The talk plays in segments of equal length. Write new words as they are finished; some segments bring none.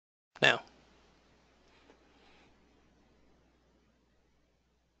now.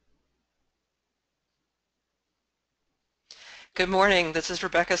 Good morning. This is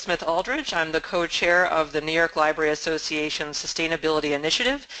Rebecca Smith-Aldridge. I'm the co-chair of the New York Library Association's Sustainability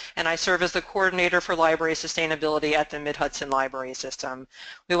Initiative, and I serve as the coordinator for library sustainability at the Mid-Hudson Library System.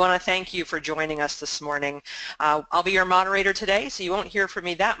 We want to thank you for joining us this morning. I'll be your moderator today, so you won't hear from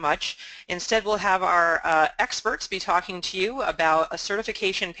me that much. Instead, we'll have our experts be talking to you about a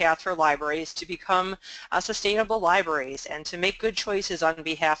certification path for libraries to become sustainable libraries and to make good choices on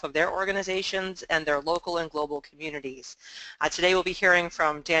behalf of their organizations and their local and global communities. Today we'll be hearing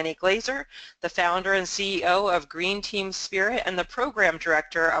from Danny Glazer, the founder and CEO of Green Team Spirit and the program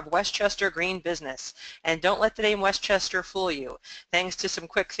director of Westchester Green Business. And don't let the name Westchester fool you. Thanks to some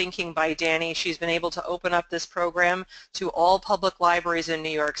quick thinking by Danny, she's been able to open up this program to all public libraries in New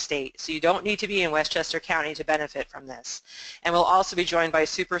York State. So you don't need to be in Westchester County to benefit from this. And we'll also be joined by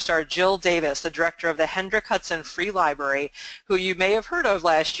superstar Jill Davis, the director of the Hendrick Hudson Free Library, who you may have heard of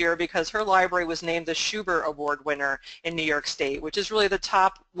last year because her library was named the Schubert Award winner in New York State, which is really the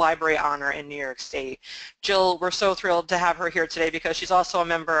top library honor in New York State. Jill, we're so thrilled to have her here today because she's also a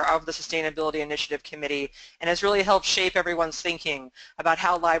member of the Sustainability Initiative Committee and has really helped shape everyone's thinking about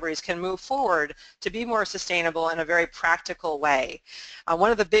how libraries can move forward to be more sustainable in a very practical way. One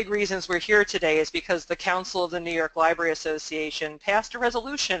of the big reasons we're here today is because the Council of the New York Library Association passed a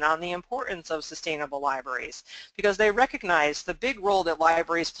resolution on the importance of sustainable libraries because they recognize the big role that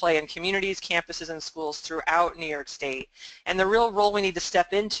libraries play in communities, campuses, and schools throughout New York State, and the real role we need to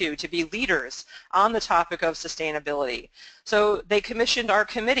step into to be leaders on the topic of sustainability. So they commissioned our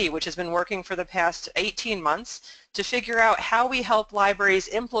committee, which has been working for the past 18 months, to figure out how we help libraries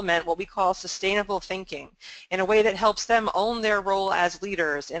implement what we call sustainable thinking in a way that helps them own their role as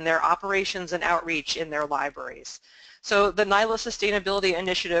leaders in their operations and outreach in their libraries. So the NYLA Sustainability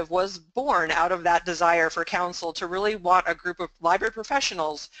Initiative was born out of that desire for Council to really want a group of library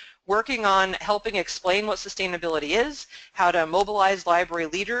professionals working on helping explain what sustainability is, how to mobilize library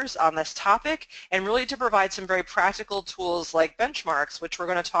leaders on this topic, and really to provide some very practical tools like benchmarks, which we're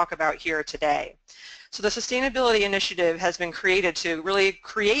going to talk about here today. So the Sustainability Initiative has been created to really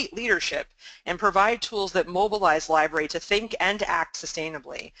create leadership and provide tools that mobilize library to think and act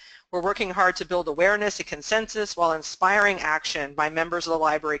sustainably. We're working hard to build awareness and consensus while inspiring action by members of the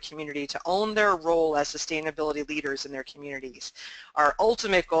library community to own their role as sustainability leaders in their communities. Our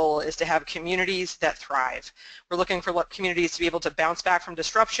ultimate goal is to have communities that thrive. We're looking for communities to be able to bounce back from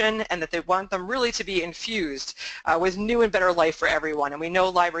disruption and that they want them really to be infused with new and better life for everyone. And we know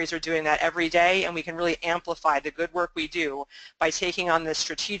libraries are doing that every day, and we can really amplify the good work we do by taking on this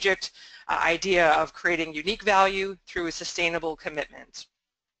strategic idea of creating unique value through a sustainable commitment.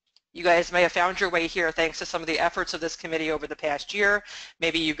 You guys may have found your way here thanks to some of the efforts of this committee over the past year.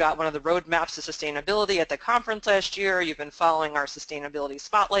 Maybe you got one of the roadmaps to sustainability at the conference last year. You've been following our sustainability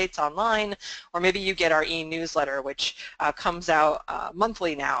spotlights online, or maybe you get our e-newsletter, which comes out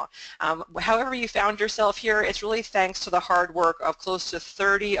monthly now. However you found yourself here, it's really thanks to the hard work of close to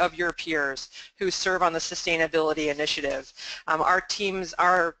 30 of your peers who serve on the Sustainability Initiative. Our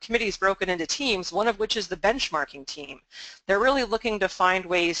committee is broken into teams, one of which is the benchmarking team. They're really looking to find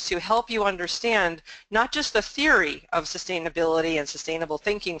ways to help you understand not just the theory of sustainability and sustainable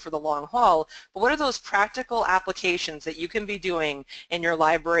thinking for the long haul, but what are those practical applications that you can be doing in your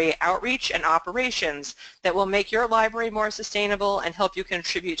library outreach and operations that will make your library more sustainable and help you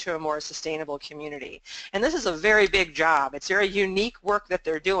contribute to a more sustainable community. And this is a very big job. It's very unique work that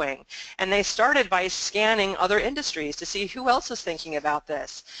they're doing. And they started by scanning other industries to see who else is thinking about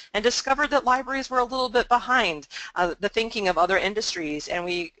this and discovered that libraries were a little bit behind the thinking of other industries, and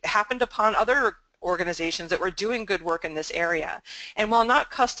we happened upon other organizations that were doing good work in this area. And while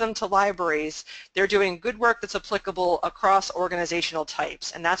not custom to libraries, they're doing good work that's applicable across organizational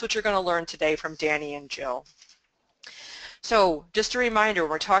types. And that's what you're going to learn today from Danny and Jill. So just a reminder, when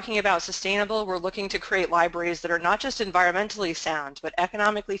we're talking about sustainable, we're looking to create libraries that are not just environmentally sound, but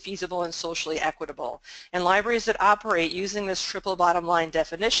economically feasible and socially equitable. And libraries that operate using this triple bottom line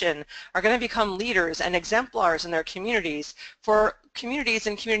definition are going to become leaders and exemplars in their communities for communities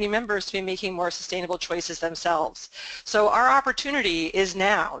and community members to be making more sustainable choices themselves. So our opportunity is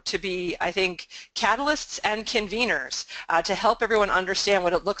now to be, I think, catalysts and conveners to help everyone understand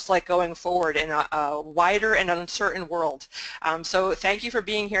what it looks like going forward in a wider and uncertain world. So thank you for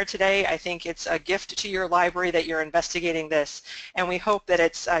being here today. I think it's a gift to your library that you're investigating this, and we hope that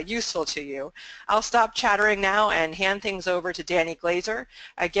it's useful to you. I'll stop chattering now and hand things over to Danny Glazer.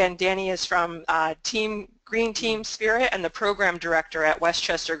 Again, Danny is from Team Green Team Spirit and the Program Director at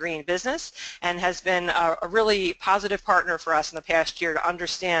Westchester Green Business, and has been a really positive partner for us in the past year to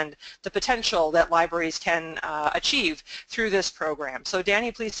understand the potential that libraries can achieve through this program. So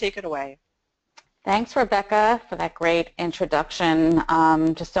Danny, please take it away. Thanks, Rebecca, for that great introduction.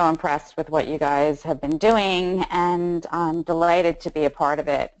 Just so impressed with what you guys have been doing, and I'm delighted to be a part of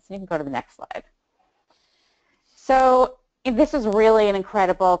it. So you can go to the next slide. So this is really an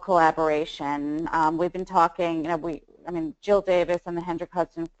incredible collaboration. We've been talking, Jill Davis and the Hendrick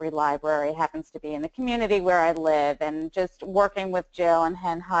Hudson Free Library happens to be in the community where I live, and just working with Jill and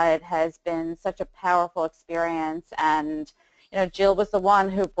Hen Hud has been such a powerful experience. And Jill was the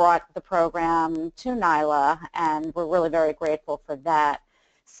one who brought the program to NYLA, and we're really very grateful for that.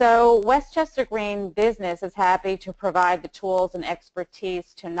 So Westchester Green Business is happy to provide the tools and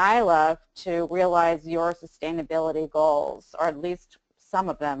expertise to NYLA to realize your sustainability goals, or at least some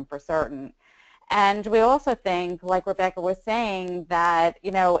of them for certain. And we also think, like Rebecca was saying, that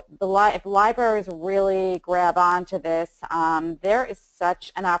if libraries really grab onto this, there is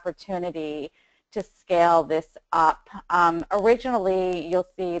such an opportunity to scale this up. Originally, you'll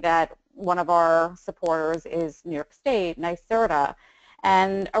see that one of our supporters is New York State, NYSERDA.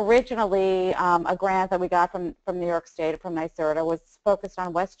 And originally, a grant that we got from New York State, from NYSERDA, was focused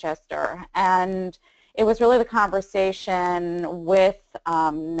on Westchester. And it was really the conversation with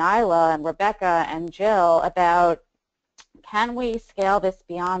NYLA and Rebecca and Jill about, can we scale this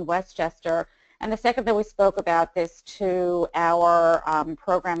beyond Westchester? And the second that we spoke about this to our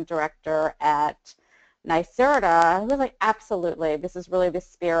program director at NYSERDA, he was like, absolutely, this is really the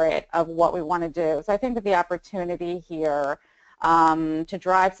spirit of what we want to do. So I think that the opportunity here to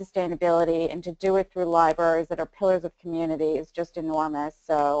drive sustainability and to do it through libraries that are pillars of community is just enormous.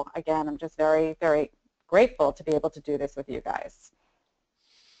 So again, I'm just very, very grateful to be able to do this with you guys.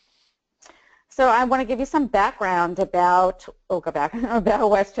 So I want to give you some background about, about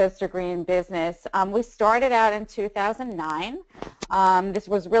Westchester Green Business. We started out in 2009. This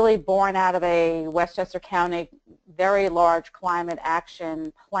was really born out of a Westchester County very large climate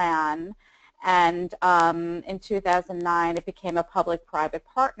action plan. And in 2009, it became a public-private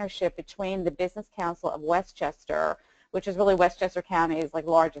partnership between the Business Council of Westchester, which is really Westchester County's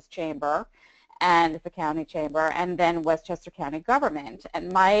largest chamber, and the county chamber, and then Westchester County government.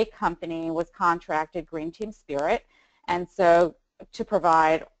 And my company was contracted, Green Team Spirit, and so to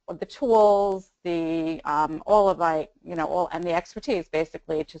provide the tools, the and the expertise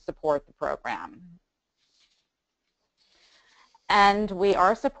basically to support the program. And we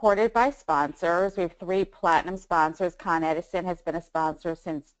are supported by sponsors. We have 3 platinum sponsors. Con Edison has been a sponsor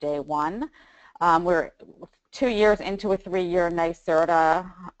since day one. We're 2 years into a 3-year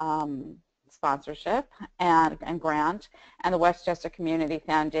NYSERDA sponsorship and grant, and the Westchester Community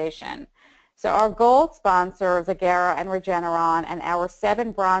Foundation. So our gold sponsors, Agera and Regeneron, and our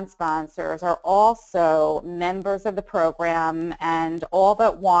 7 bronze sponsors are also members of the program, and all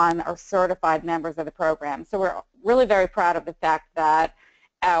but one are certified members of the program. So we're really very proud of the fact that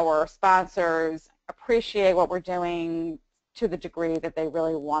our sponsors appreciate what we're doing to the degree that they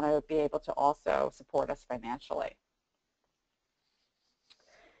really want to be able to also support us financially.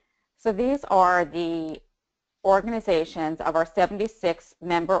 So these are the organizations of our 76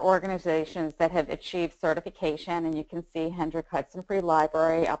 member organizations that have achieved certification, and you can see Hendrick Hudson Free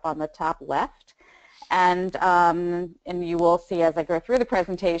Library up on the top left. And you will see as I go through the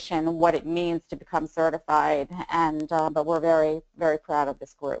presentation what it means to become certified, and but we're very, very proud of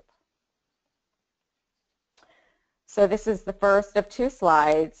this group. So this is the first of 2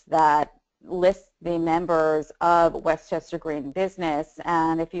 slides that list the members of Westchester Green Business,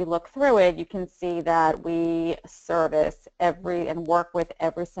 and if you look through it, you can see that we service and work with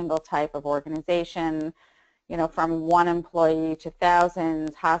every single type of organization, from 1 employee to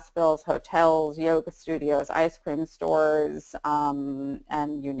thousands, hospitals, hotels, yoga studios, ice cream stores,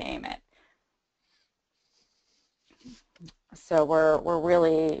 and you name it. So we're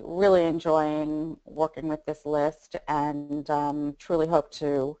really, really enjoying working with this list, and truly hope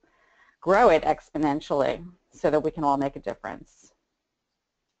to grow it exponentially so that we can all make a difference.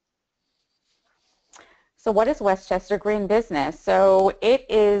 So what is Westchester Green Business? So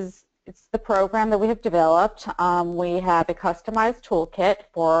it's the program that we have developed. We have a customized toolkit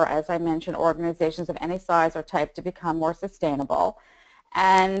for, as I mentioned, organizations of any size or type to become more sustainable.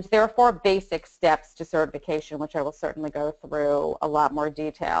 And there are 4 basic steps to certification, which I will certainly go through a lot more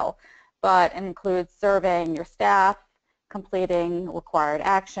detail. But it includes surveying your staff, completing required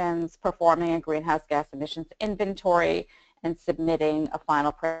actions, performing a greenhouse gas emissions inventory, and submitting a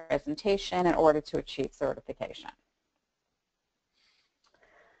final presentation in order to achieve certification.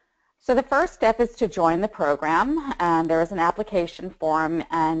 So the first step is to join the program, and there is an application form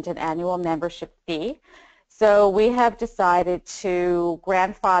and an annual membership fee. So we have decided to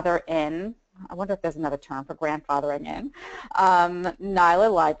grandfather in, I wonder if there's another term for grandfathering in,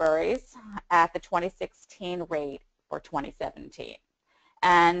 NYLA libraries at the 2016 rate for 2017.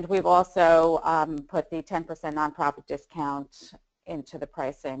 And we've also put the 10% nonprofit discount into the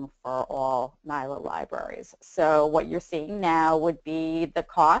pricing for all NYLA libraries. So what you're seeing now would be the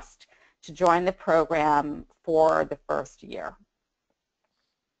cost to join the program for the first year.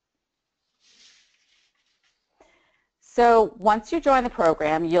 So once you join the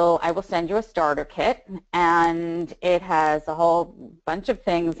program, I will send you a starter kit, and it has a whole bunch of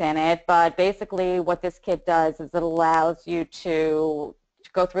things in it, but basically what this kit does is it allows you to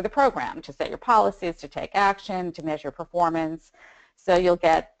go through the program, to set your policies, to take action, to measure performance. So you'll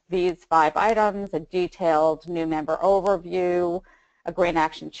get these 5 items: a detailed new member overview, a green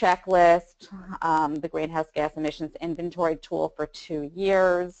action checklist, the greenhouse gas emissions inventory tool for 2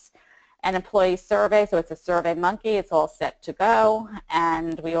 years, an employee survey, so it's a Survey Monkey, it's all set to go,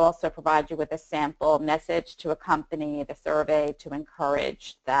 and we also provide you with a sample message to accompany the survey to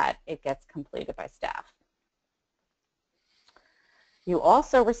encourage that it gets completed by staff. You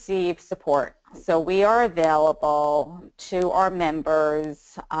also receive support. So we are available to our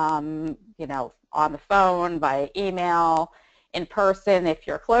members, you know, on the phone, by email, in person if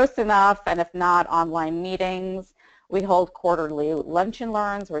you're close enough, and if not, online meetings. We hold quarterly lunch and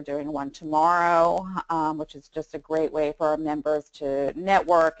learns. We're doing one tomorrow, which is just a great way for our members to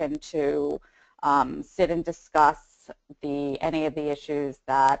network and to sit and discuss any of the issues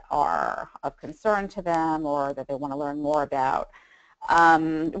that are of concern to them or that they want to learn more about.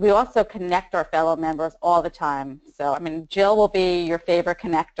 We also connect our fellow members all the time. So, I mean, Jill will be your favorite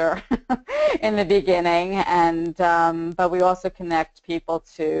connector in the beginning, and but we also connect people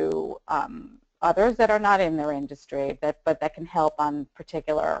to others that are not in their industry, but that can help on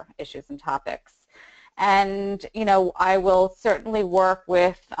particular issues and topics. And, you know, I will certainly work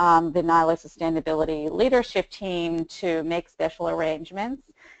with the NYLA Sustainability Leadership Team to make special arrangements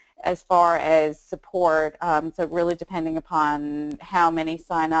as far as support. So really depending upon how many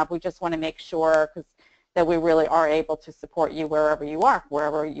sign up, we just want to make sure that we really are able to support you wherever you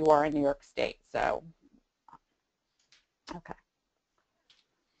are in New York State. So, okay.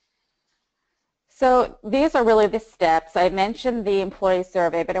 So these are really the steps. I mentioned the employee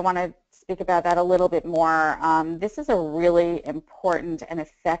survey, but I want to speak about that a little bit more. This is a really important and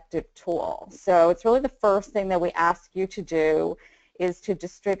effective tool. So it's really the first thing that we ask you to do is to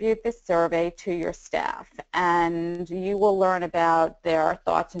distribute this survey to your staff, and you will learn about their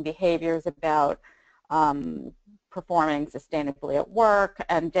thoughts and behaviors about performing sustainably at work,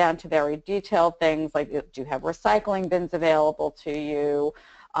 and down to very detailed things like, do you have recycling bins available to you?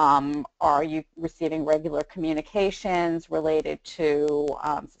 Are you receiving regular communications related to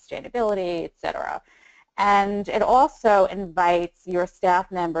sustainability, etc.? And it also invites your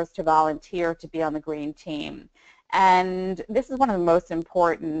staff members to volunteer to be on the green team. And this is one of the most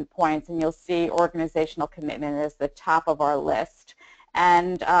important points, and you'll see organizational commitment is the top of our list.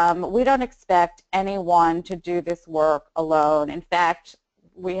 And we don't expect anyone to do this work alone. In fact,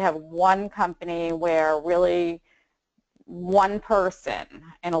 we have one company where really one person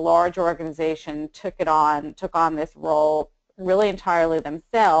in a large organization took on this role really entirely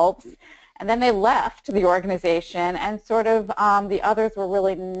themselves, and then they left the organization, and sort of the others were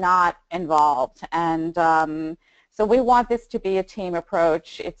really not involved. And so we want this to be a team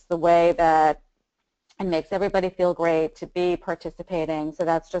approach. It's the way that it makes everybody feel great to be participating. So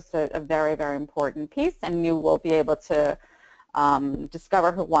that's just a very, very important piece, and you will be able to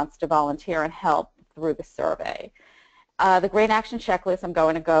discover who wants to volunteer and help through the survey. The Green Action Checklist I'm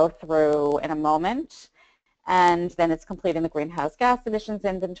going to go through in a moment, and then it's completing the greenhouse gas emissions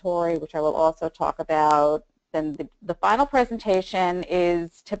inventory, which I will also talk about. Then the final presentation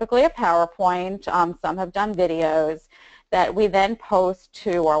is typically a PowerPoint. Some have done videos that we then post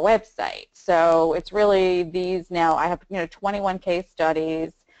to our website. So it's really these now, I have 21 case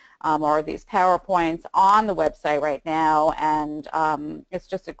studies or these PowerPoints on the website right now, and it's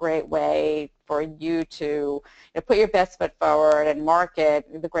just a great way for you to put your best foot forward and market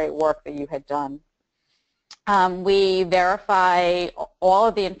the great work that you had done. We verify all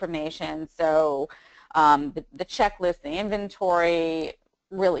of the information, so the checklist, the inventory,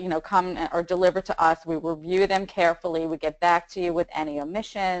 really, come or deliver to us. We review them carefully. We get back to you with any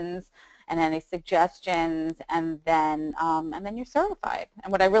omissions and any suggestions, and then you're certified.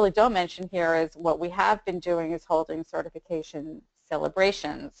 And what I really don't mention here is what we have been doing is holding certification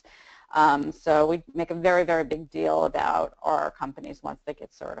celebrations. So we make a very, very big deal about our companies once they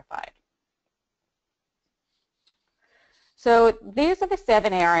get certified. So these are the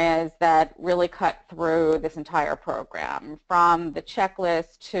 7 areas that really cut through this entire program, from the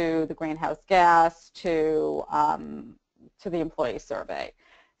checklist to the greenhouse gas to the employee survey.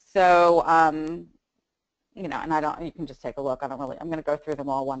 So, you know, and you can just take a look. I'm going to go through them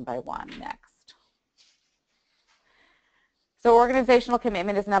all one by one next. So organizational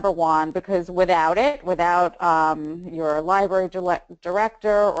commitment is number 1, because without it, without your library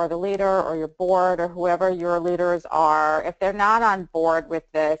director or the leader or your board or whoever your leaders are, if they're not on board with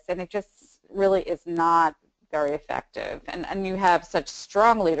this, then it just really is not very effective. And you have such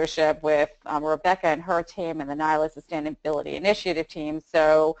strong leadership with Rebecca and her team and the NYLA Sustainability Initiative team,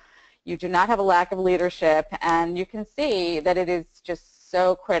 so you do not have a lack of leadership, and you can see that it is just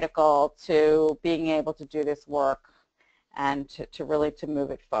so critical to being able to do this work and to really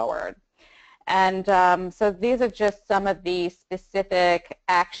move it forward. And so these are just some of the specific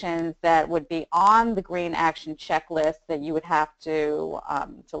actions that would be on the green action checklist that you would have to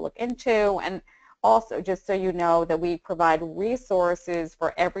look into. And also, just so you know, that we provide resources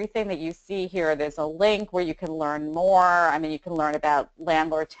for everything that you see here. There's a link where you can learn more. I mean, you can learn about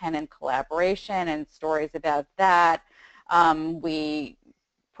landlord-tenant collaboration and stories about that. We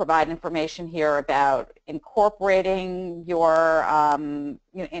provide information here about incorporating your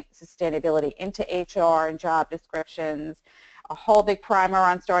sustainability into HR and job descriptions, a whole big primer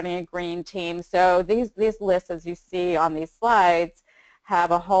on starting a green team. So these lists, as you see on these slides,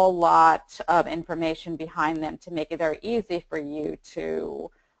 have a whole lot of information behind them to make it very easy for you to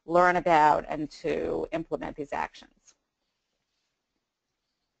learn about and to implement these actions.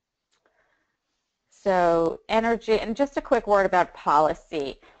 So energy, and just a quick word about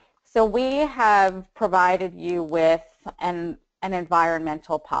policy. So we have provided you with an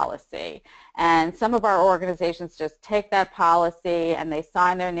environmental policy, and some of our organizations just take that policy and they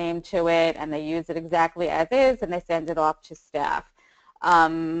sign their name to it and they use it exactly as is and they send it off to staff.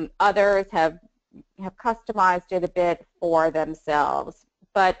 Others have customized it a bit for themselves,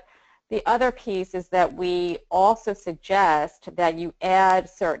 but the other piece is that we also suggest that you add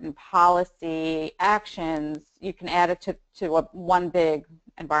certain policy actions. You can add it to one big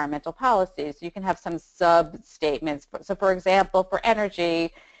environmental policy. So you can have some sub-statements. So for example, for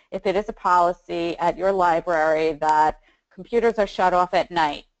energy, if it is a policy at your library that computers are shut off at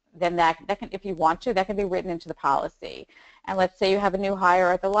night, then that can, if you want to, that can be written into the policy. And let's say you have a new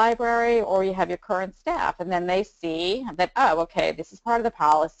hire at the library, or you have your current staff, and then they see that, oh, okay, this is part of the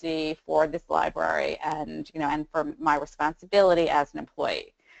policy for this library, and and for my responsibility as an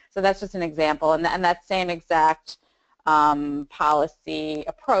employee. So that's just an example, and that same exact policy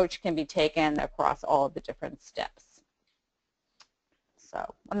approach can be taken across all of the different steps.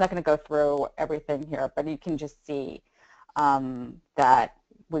 So I'm not going to go through everything here, but you can just see that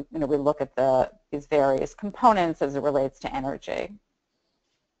we look at these various components as it relates to energy.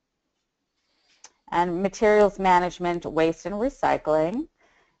 And materials management, waste and recycling.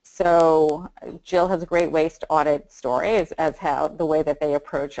 So Jill has a great waste audit story as how the way that they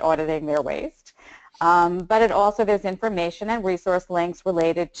approach auditing their waste. But it also, there's information and resource links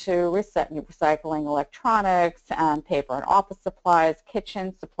related to recycling electronics, paper and office supplies,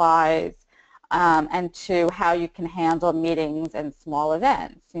 kitchen supplies, and to how you can handle meetings and small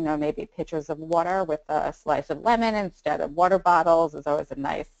events. Maybe pitchers of water with a slice of lemon instead of water bottles is always a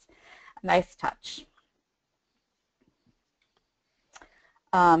nice touch.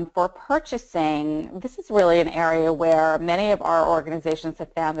 For purchasing, this is really an area where many of our organizations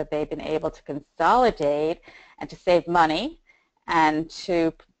have found that they've been able to consolidate and to save money and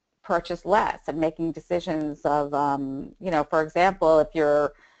to purchase less, and making decisions of, for example, if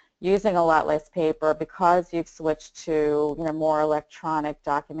you're using a lot less paper because you've switched to more electronic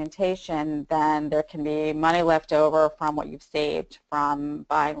documentation, then there can be money left over from what you've saved from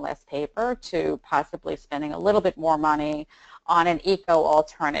buying less paper to possibly spending a little bit more money on an eco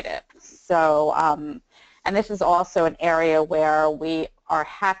alternative. So, and this is also an area where we are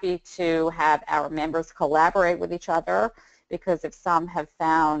happy to have our members collaborate with each other, because if some have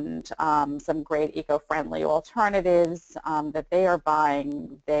found some great eco-friendly alternatives that they are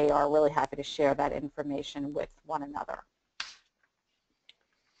buying, they are really happy to share that information with one another.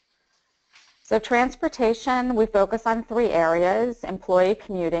 So transportation, we focus on 3 areas: employee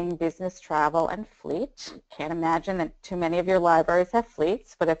commuting, business travel, and fleet. Can't imagine that too many of your libraries have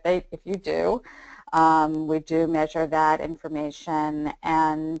fleets, but if you do, we do measure that information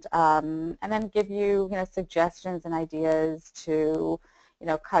and then give you suggestions and ideas to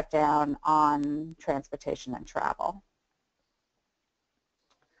cut down on transportation and travel.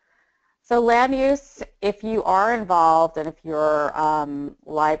 So land use, if you are involved and if your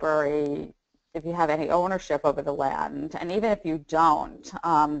library, if you have any ownership over the land, and even if you don't,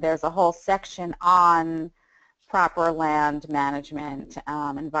 there's a whole section on proper land management,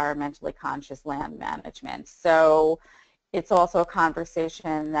 environmentally conscious land management. So it's also a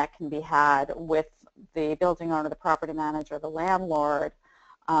conversation that can be had with the building owner, the property manager, the landlord,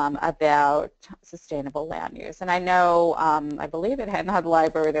 about sustainable land use. And I know, I believe at Henhud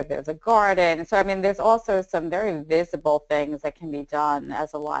Library that there's a garden. So I mean, there's also some very visible things that can be done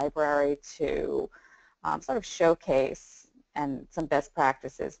as a library to sort of showcase and some best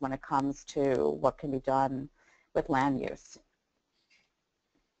practices when it comes to what can be done with land use.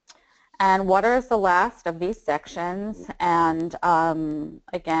 And water is the last of these sections, and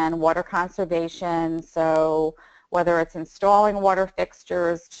again, water conservation. So whether it's installing water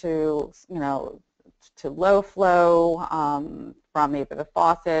fixtures to, to low flow from either the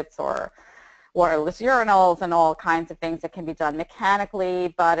faucets or waterless urinals and all kinds of things that can be done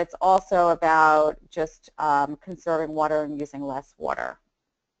mechanically, but it's also about just conserving water and using less water.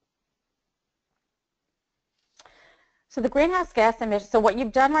 So the greenhouse gas emissions, so what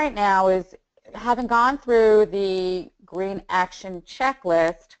you've done right now is, having gone through the green action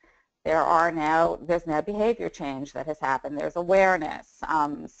checklist, there's now behavior change that has happened. There's awareness.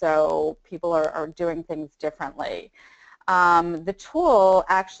 So people are doing things differently. The tool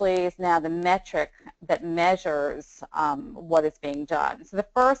actually is now the metric that measures what is being done. So the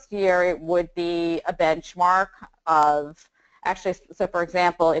first year it would be a benchmark of, actually, so for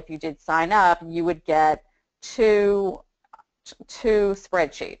example, if you did sign up, you would get two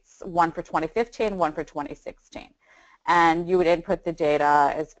spreadsheets, one for 2015, one for 2016. And you would input the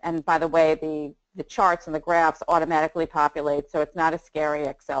data, and by the way, the charts and the graphs automatically populate, so it's not a scary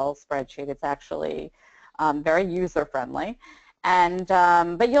Excel spreadsheet. It's actually very user-friendly. And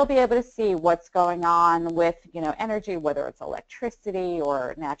but you'll be able to see what's going on with energy, whether it's electricity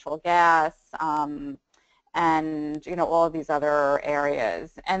or natural gas, and all of these other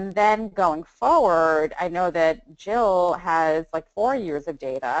areas. And then going forward, I know that Jill has like 4 years of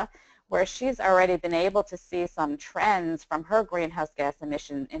data where she's already been able to see some trends from her greenhouse gas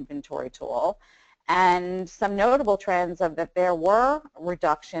emission inventory tool, and some notable trends of that there were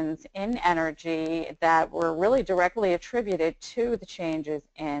reductions in energy that were really directly attributed to the changes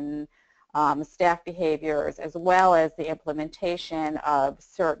in staff behaviors, as well as the implementation of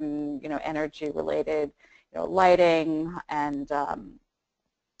certain energy-related lighting and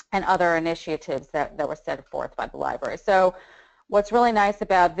other initiatives that were set forth by the library. So what's really nice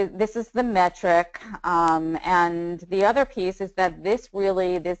about this is the metric, and the other piece is that this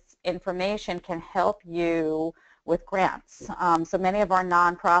information can help you with grants. So many of our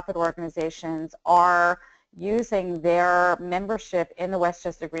nonprofit organizations are using their membership in the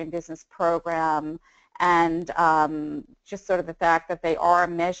Westchester Green Business Program, and just sort of the fact that they are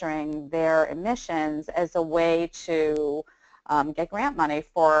measuring their emissions as a way to get grant money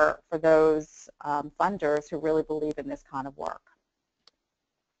for those funders who really believe in this kind of work.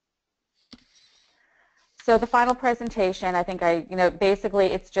 So the final presentation, I think basically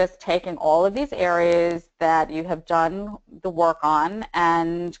it's just taking all of these areas that you have done the work on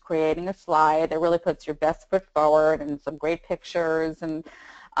and creating a slide that really puts your best foot forward and some great pictures and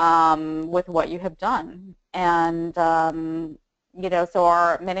with what you have done. And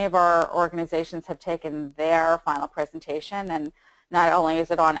so many of our organizations have taken their final presentation, and not only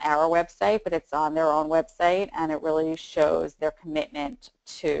is it on our website, but it's on their own website, and it really shows their commitment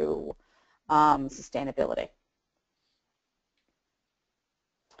to sustainability.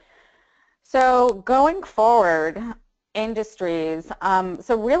 So going forward, industries,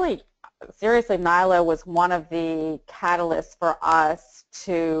 so really, seriously, NYLA was one of the catalysts for us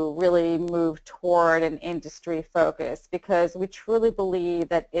to really move toward an industry focus, because we truly believe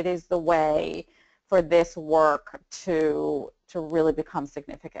that it is the way for this work to really become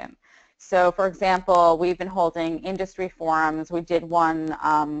significant. So for example, we've been holding industry forums. We did one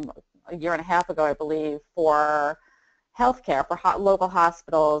a year and a half ago, I believe, for healthcare, for local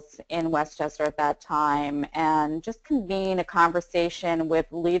hospitals in Westchester at that time, and just convene a conversation with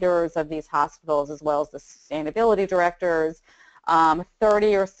leaders of these hospitals as well as the sustainability directors,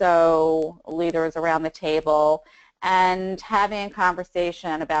 30 or so leaders around the table, and having a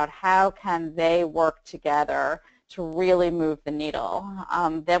conversation about how can they work together to really move the needle.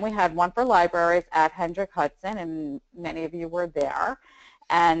 Then we had one for libraries at Hendrick Hudson, and many of you were there.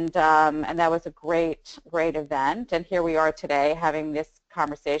 And that was a great event. And here we are today having this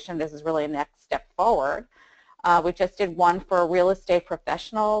conversation. This is really a next step forward. We just did one for real estate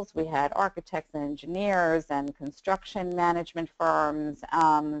professionals. We had architects and engineers and construction management firms,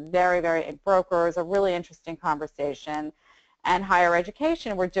 very brokers, a really interesting conversation. And higher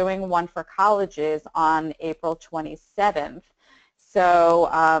education, we're doing one for colleges on April 27th.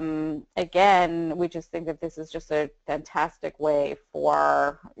 So again, we just think that this is just a fantastic way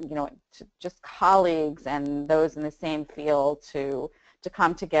for, just colleagues and those in the same field to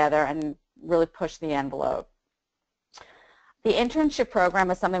come together and really push the envelope. The internship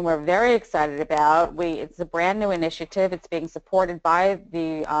program is something we're very excited about. It's a brand new initiative. It's being supported by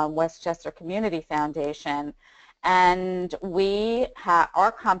the Westchester Community Foundation. And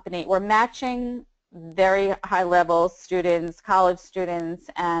our company, we're matching very high-level students, college students,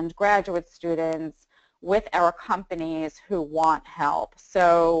 and graduate students with our companies who want help.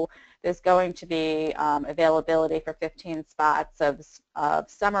 So there's going to be availability for 15 spots of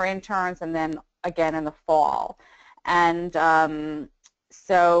summer interns and then again in the fall. And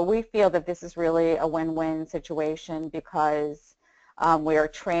so we feel that this is really a win-win situation because we are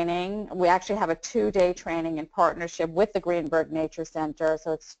training. We actually have a 2-day training in partnership with the Greenberg Nature Center,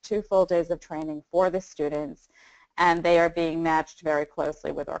 so it's 2 full days of training for the students, and they are being matched very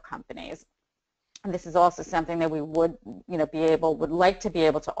closely with our companies. And this is also something that we would like to be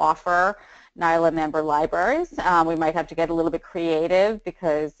able to offer NYLA member libraries. We might have to get a little bit creative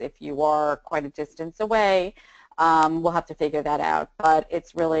because if you are quite a distance away, we'll have to figure that out, but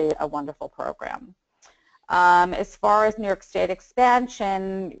it's really a wonderful program. As far as New York State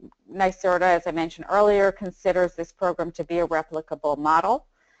expansion, NYSERDA, as I mentioned earlier, considers this program to be a replicable model.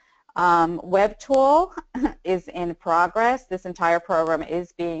 WebTool is in progress. This entire program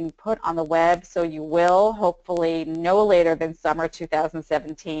is being put on the web, so you will hopefully no later than summer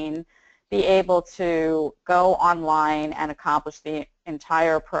 2017 be able to go online and accomplish the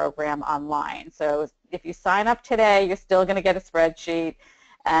entire program online. So if you sign up today, you're still going to get a spreadsheet,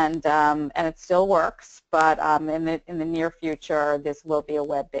 and it still works. But in the near future, this will be a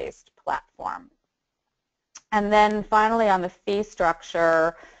web-based platform. And then finally, on the fee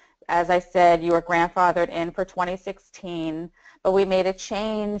structure, as I said, you are grandfathered in for 2016, but we made a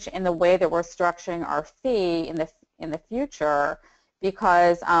change in the way that we're structuring our fee in the future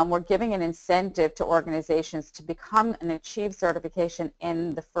because we're giving an incentive to organizations to become and achieve certification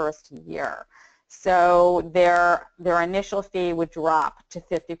in the first year. So their initial fee would drop to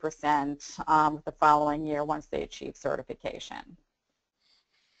 50% the following year once they achieve certification.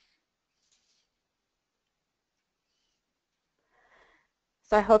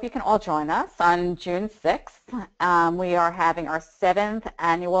 So I hope you can all join us on June 6th. We are having our 7th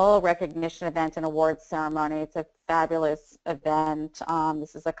annual recognition event and awards ceremony. It's a fabulous event.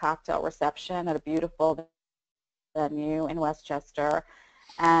 This is a cocktail reception at a beautiful venue in Westchester,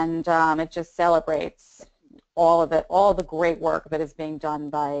 and it just celebrates all of it, all the great work that is being done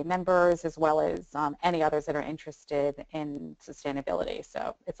by members as well as any others that are interested in sustainability.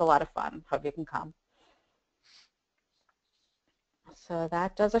 So it's a lot of fun. Hope you can come. So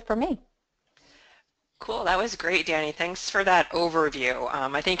that does it for me. Cool. That was great, Danny. Thanks for that overview.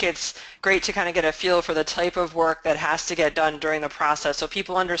 I think it's great to kind of get a feel for the type of work that has to get done during the process so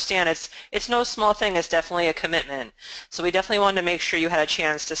people understand it's no small thing. It's definitely a commitment. So we definitely wanted to make sure you had a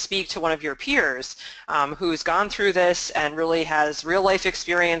chance to speak to one of your peers who's gone through this and really has real-life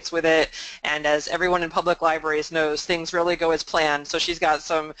experience with it. And as everyone in public libraries knows, things really go as planned. So she's got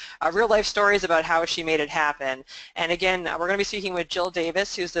some real-life stories about how she made it happen. And again, we're going to be speaking with Jill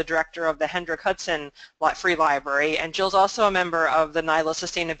Davis, who's the director of the Hendrick Hudson Free Library, and Jill's also a member of the NYLA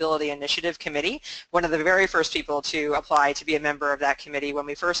Sustainability Initiative Committee, one of the very first people to apply to be a member of that committee when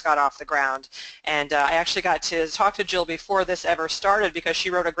we first got off the ground. And I actually got to talk to Jill before this ever started because she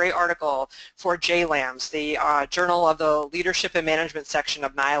wrote a great article for JLAMS, the Journal of the Leadership and Management section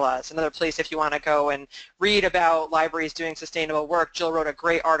of NYLA. It's another place if you want to go and read about libraries doing sustainable work. Jill wrote a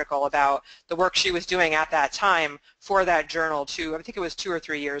great article about the work she was doing at that time for that journal I think it was 2 or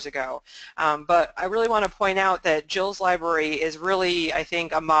 3 years ago. But I really want to point out that Jill's library is really, I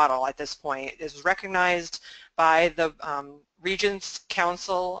think, a model at this point. It was recognized by the Regents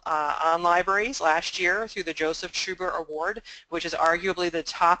Council on Libraries last year through the Joseph Schubert Award, which is arguably the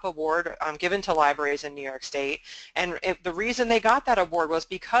top award given to libraries in New York State. And the reason they got that award was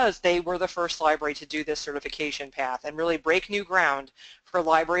because they were the first library to do this certification path and really break new ground for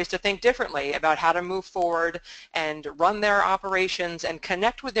libraries to think differently about how to move forward and run their operations and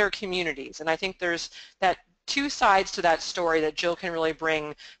connect with their communities. And I think there's that 2 sides to that story that Jill can really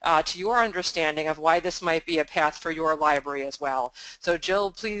bring to your understanding of why this might be a path for your library as well. So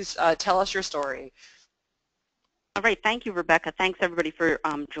Jill, please tell us your story. All right, thank you, Rebecca. Thanks, everybody, for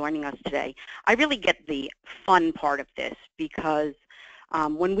joining us today. I really get the fun part of this because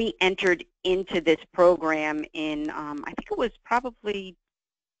when we entered into this program in, I think it was probably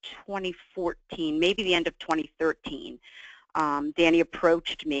 2014, maybe the end of 2013, Danny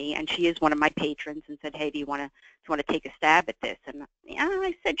approached me, and she is one of my patrons, and said, "Hey, do you want to take a stab at this?" And yeah,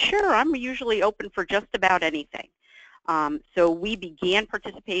 I said, "Sure. I'm usually open for just about anything." So we began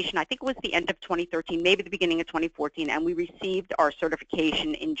participation, I think it was the end of 2013, maybe the beginning of 2014, and we received our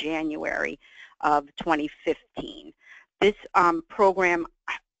certification in January of 2015. This program,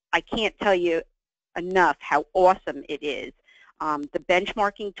 I can't tell you enough how awesome it is. The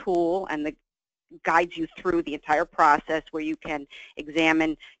benchmarking tool and the guides you through the entire process where you can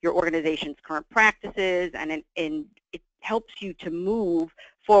examine your organization's current practices, and it helps you to move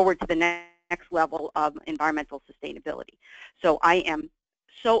forward to the next level of environmental sustainability. So I am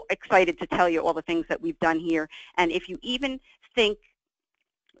so excited to tell you all the things that we've done here. And if you even think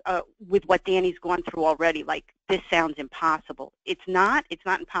with what Danny's gone through already, like, this sounds impossible, it's not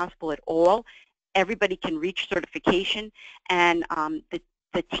impossible at all. Everybody can reach certification, and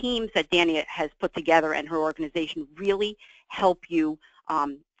the teams that Danny has put together and her organization really help you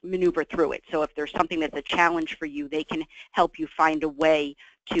maneuver through it. So if there's something that's a challenge for you, they can help you find a way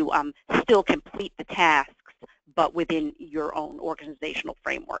to still complete the tasks, but within your own organizational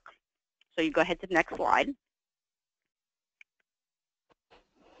framework. So you go ahead to the next slide.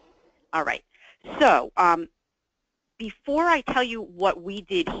 All right. So before I tell you what we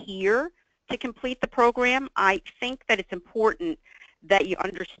did here to complete the program, I think that it's important that you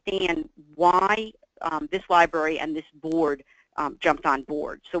understand why this library and this board jumped on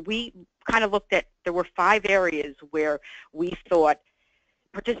board. So we kind of looked at, there were 5 areas where we thought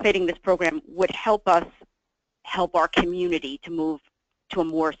participating in this program would help us help our community to move to a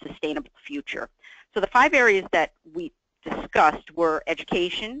more sustainable future. So the 5 areas that we discussed were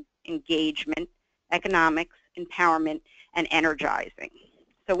education, engagement, economics, empowerment, and energizing.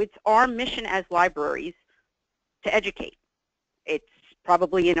 So it's our mission as libraries to educate. It's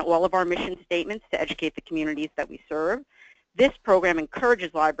probably in all of our mission statements to educate the communities that we serve. This program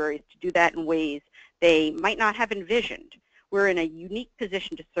encourages libraries to do that in ways they might not have envisioned. We're in a unique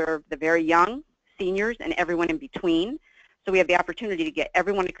position to serve the very young, seniors, and everyone in between. So we have the opportunity to get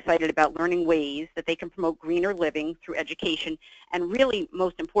everyone excited about learning ways that they can promote greener living through education, and really,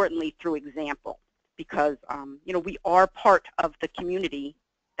 most importantly, through example, because you know, we are part of the community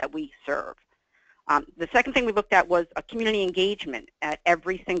that we serve. The second thing we looked at was a community engagement at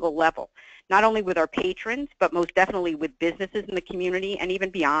every single level, not only with our patrons, but most definitely with businesses in the community and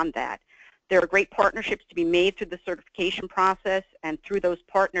even beyond that. There are great partnerships to be made through the certification process, and through those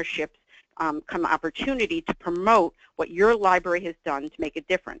partnerships come opportunity to promote what your library has done to make a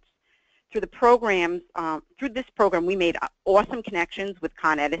difference. Through the programs, through this program, we made awesome connections with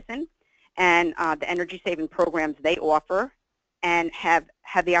Con Edison and the energy-saving programs they offer, and have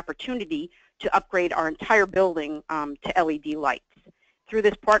had the opportunity to upgrade our entire building to LED lights. Through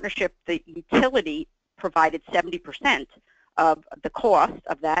this partnership, the utility provided 70% of the cost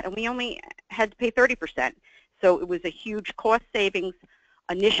of that, and we only had to pay 30%. So it was a huge cost savings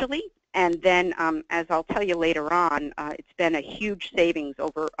initially, and then, as I'll tell you later on, it's been a huge savings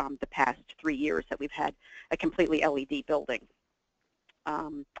over the past 3 years that we've had a completely LED building.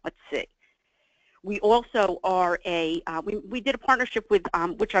 Let's see. We also are we did a partnership with,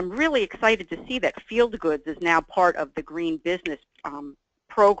 which I'm really excited to see, that Field Goods is now part of the Green Business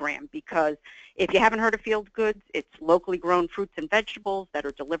program, because if you haven't heard of Field Goods, it's locally grown fruits and vegetables that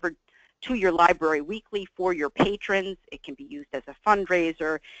are delivered to your library weekly for your patrons. It can be used as a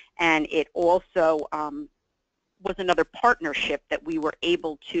fundraiser, and it also was another partnership that we were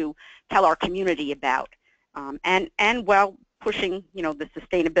able to tell our community about, and while pushing, you know, the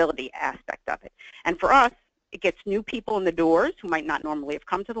sustainability aspect of it. And for us, it gets new people in the doors who might not normally have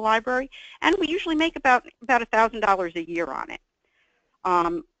come to the library, and we usually make about $1,000 a year on it.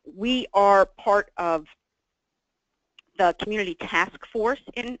 We are part of the community task force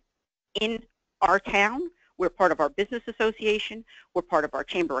in our town. We're part of our business association. We're part of our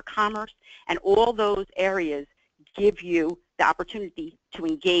Chamber of Commerce, and all those areas give you the opportunity to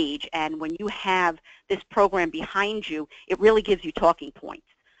engage. And when you have this program behind you, it really gives you talking points.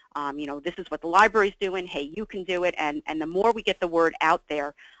 You know, this is what the library's doing. Hey, you can do it. And the more we get the word out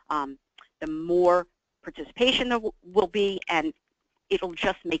there, the more participation there will be, and it'll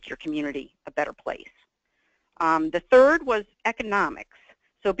just make your community a better place. The third was economics.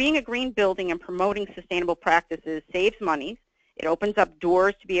 So being a green building and promoting sustainable practices saves money. It opens up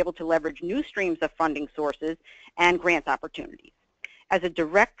doors to be able to leverage new streams of funding sources and grant opportunities. As a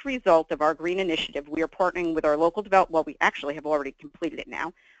direct result of our green initiative, we are partnering with our local well, we actually have already completed it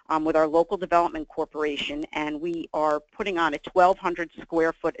now, with our local development corporation, and we are putting on a 1,200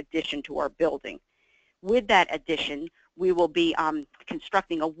 square foot addition to our building. With that addition, we will be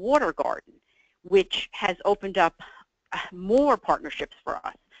constructing a water garden, which has opened up more partnerships for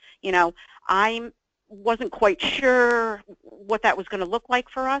us. You know, I wasn't quite sure what that was going to look like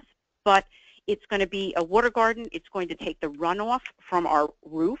for us, but it's going to be a water garden. It's going to take the runoff from our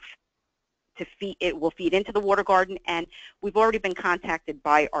roof to feed, it will feed into the water garden, and we've already been contacted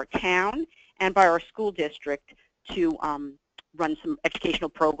by our town and by our school district to run some educational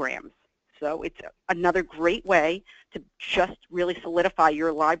programs. So it's another great way to just really solidify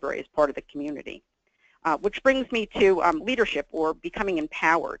your library as part of the community. Which brings me to leadership, or becoming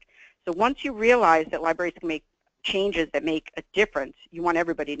empowered. So once you realize that libraries can make changes that make a difference, you want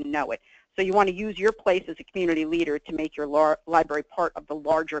everybody to know it. So you want to use your place as a community leader to make your library part of the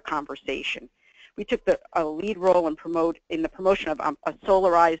larger conversation. We took the lead role in the promotion of a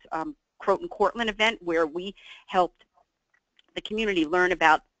solarized Croton Cortland event, where we helped the community learn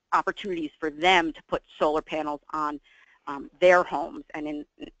about opportunities for them to put solar panels on their homes, and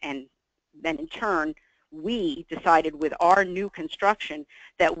then in turn we decided with our new construction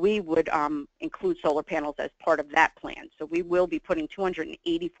that we would include solar panels as part of that plan. So we will be putting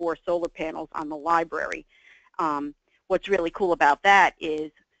 284 solar panels on the library. What's really cool about that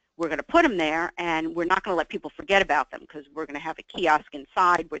is we're going to put them there, and we're not going to let people forget about them, because we're going to have a kiosk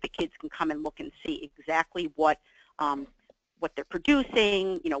inside where the kids can come and look and see exactly what they're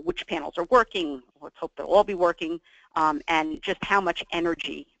producing, you know, which panels are working. Let's hope they'll all be working, and just how much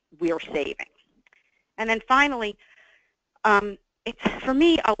energy we are saving. And then finally, for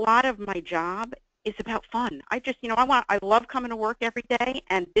me, a lot of my job is about fun. I just, you know, I love coming to work every day,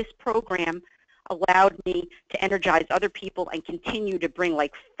 and this program allowed me to energize other people and continue to bring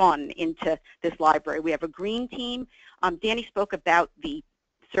like fun into this library. We have a green team. Danny spoke about the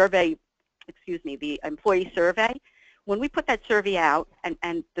survey, the employee survey. When we put that survey out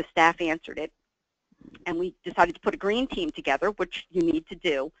and the staff answered it, and we decided to put a green team together, which you need to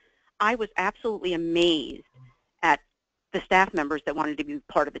do, I was absolutely amazed at the staff members that wanted to be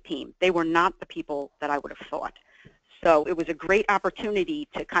part of the team. They were not the people that I would have thought. So it was a great opportunity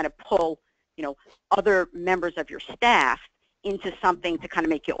to kind of pull, you know, other members of your staff into something to kind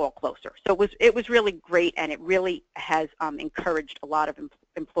of make you all closer. So it was really great, and it really has encouraged a lot of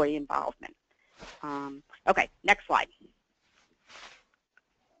employee involvement. Okay, next slide.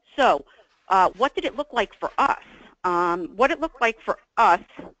 So what did it look like for us? What it looked like for us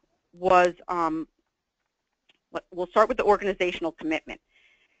was, we'll start with the organizational commitment.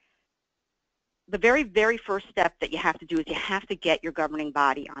 The very, very first step that you have to do is you have to get your governing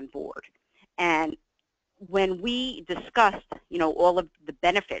body on board. And when we discussed, you know, all of the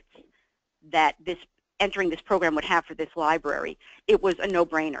benefits that entering this program would have for this library, it was a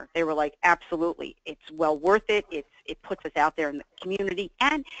no-brainer. They were like, absolutely, it's well worth it. It puts us out there in the community,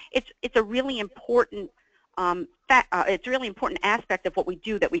 and it's a really important aspect of what we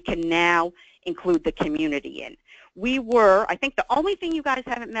do that we can now include the community in. I think the only thing you guys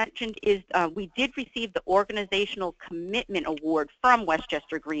haven't mentioned is we did receive the Organizational Commitment Award from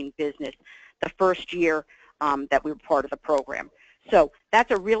Westchester Green Business the first year that we were part of the program. So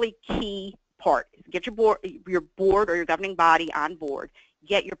that's a really key part. Get your board or your governing body on board.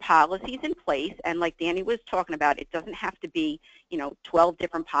 Get your policies in place, and like Danny was talking about, it doesn't have to be, you know, 12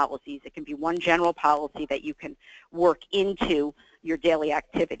 different policies. It can be one general policy that you can work into your daily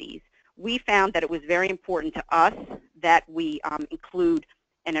activities. We found that it was very important to us that we include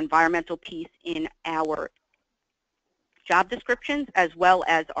an environmental piece in our job descriptions as well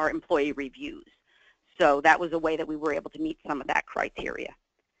as our employee reviews. So that was a way that we were able to meet some of that criteria.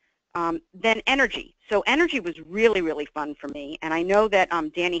 Then energy. So energy was really, really fun for me, and I know that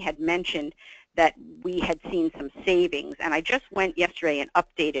Danny had mentioned that we had seen some savings, and I just went yesterday and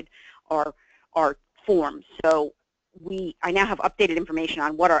updated our forms. So I now have updated information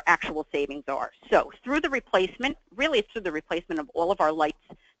on what our actual savings are. So through the replacement, really it's through the replacement of all of our lights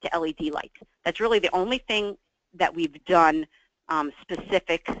to LED lights. That's really the only thing that we've done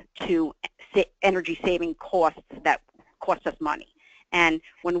specific to energy saving costs that cost us money. And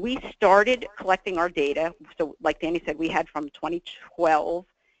when we started collecting our data, so like Danny said, we had from 2012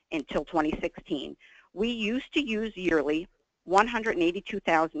 until 2016, we used to use yearly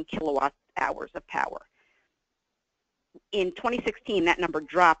 182,000 kilowatt hours of power. In 2016, that number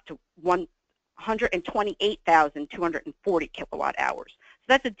dropped to 128,240 kilowatt hours. So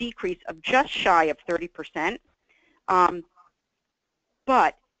that's a decrease of just shy of 30%.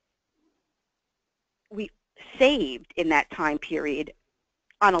 But we saved in that time period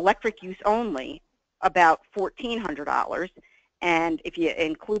on electric use only, about $1,400, and if you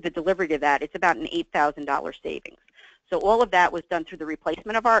include the delivery to that, it's about an $8,000 savings. So all of that was done through the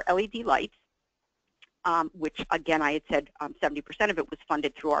replacement of our LED lights, which again I had said 70% of it was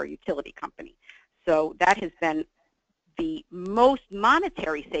funded through our utility company. So that has been the most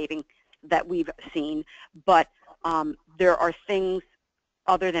monetary saving that we've seen, but there are things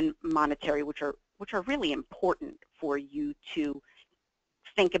other than monetary which are really important for you to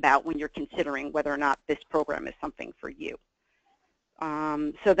think about when you're considering whether or not this program is something for you.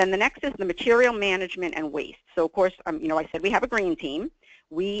 So then the next is the material management and waste. So of course, you know, I said we have a green team.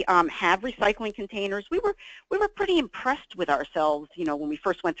 We have recycling containers. We were pretty impressed with ourselves, you know, when we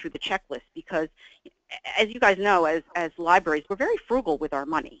first went through the checklist, because as you guys know, as libraries, we're very frugal with our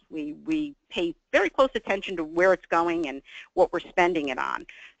money. We pay very close attention to where it's going and what we're spending it on.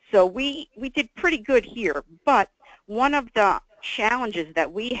 So we did pretty good here. But one of the challenges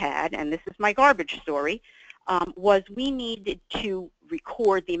that we had, and this is my garbage story, was we needed to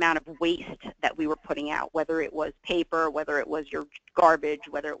record the amount of waste that we were putting out, whether it was paper, whether it was your garbage,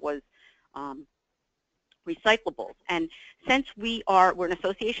 whether it was recyclables. And since we're an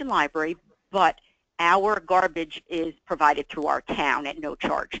association library, but our garbage is provided through our town at no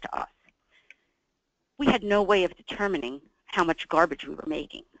charge to us, we had no way of determining how much garbage we were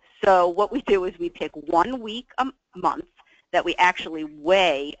making. So what we do is we pick 1 week a month that we actually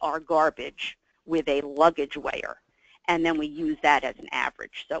weigh our garbage with a luggage weigher, and then we use that as an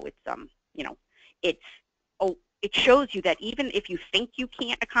average. So it's you know, it shows you that even if you think you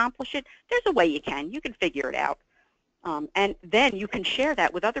can't accomplish it, there's a way you can. You can figure it out, and then you can share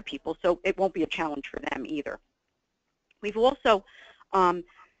that with other people, so it won't be a challenge for them either. We've also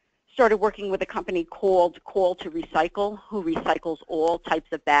started working with a company called Call to Recycle, who recycles all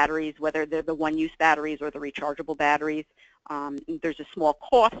types of batteries, whether they're the one-use batteries or the rechargeable batteries. There's a small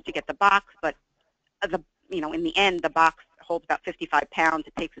cost to get the box, but you know, in the end, the box holds about 55 pounds.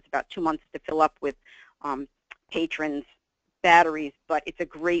 It takes us about 2 months to fill up with patrons' batteries, but it's a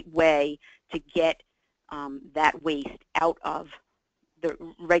great way to get that waste out of the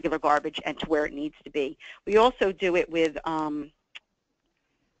regular garbage and to where it needs to be. We also do it with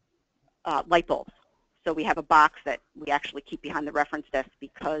light bulbs. So we have a box that we actually keep behind the reference desk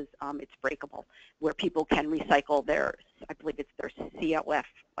because it's breakable, where people can recycle their, I believe it's their CLF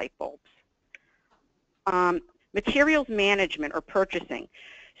light bulbs. Materials management or purchasing.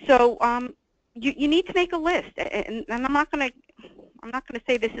 So you need to make a list, and I'm not going to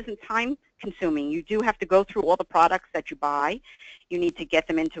say this isn't time consuming. You do have to go through all the products that you buy. You need to get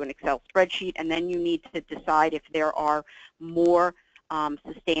them into an Excel spreadsheet, and then you need to decide if there are more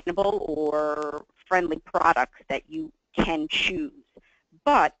sustainable or friendly products that you can choose.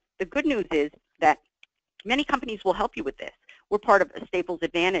 But the good news is that many companies will help you with this. We're part of Staples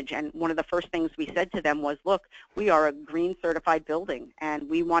Advantage, and one of the first things we said to them was, look, we are a green certified building, and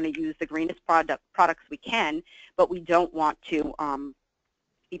we want to use the greenest products we can, but we don't want to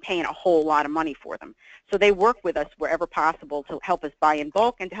be paying a whole lot of money for them. So they work with us wherever possible to help us buy in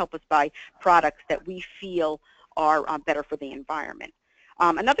bulk and to help us buy products that we feel are better for the environment.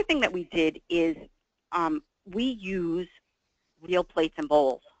 Another thing that we did is we use real plates and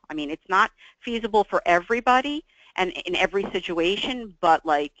bowls. I mean, it's not feasible for everybody and in every situation, but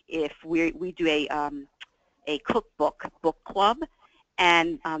like if we do a cookbook book club,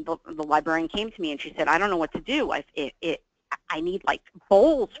 and the librarian came to me and she said, I don't know what to do. I need like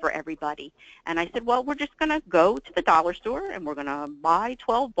bowls for everybody. And I said, well, we're just going to go to the dollar store and we're going to buy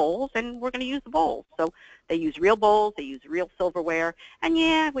 12 bowls and we're going to use the bowls. So they use real bowls, they use real silverware, and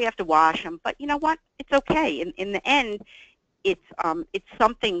yeah, we have to wash them, but you know what? It's okay. In the end, it's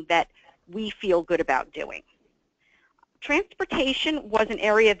something that we feel good about doing. Transportation was an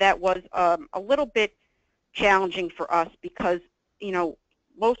area that was a little bit challenging for us because, you know,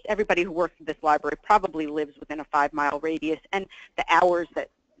 most everybody who works at this library probably lives within a 5-mile radius, and the hours that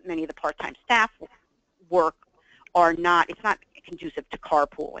many of the part-time staff work are not, it's not conducive to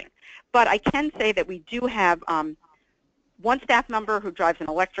carpooling. But I can say that we do have one staff member who drives an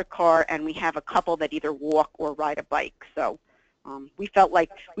electric car, and we have a couple that either walk or ride a bike. So we felt like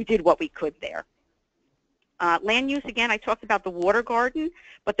we did what we could there. Land use, again, I talked about the water garden,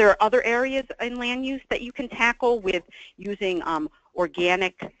 but there are other areas in land use that you can tackle with using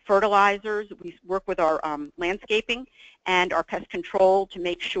organic fertilizers. We work with our landscaping and our pest control to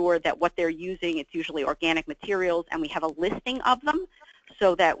make sure that what they're using, it's usually organic materials, and we have a listing of them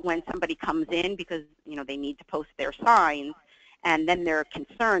so that when somebody comes in, because you know they need to post their signs, and then they're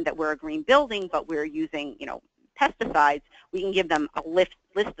concerned that we're a green building, but we're using, you know, pesticides, we can give them a list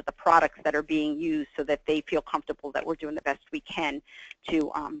of the products that are being used so that they feel comfortable that we're doing the best we can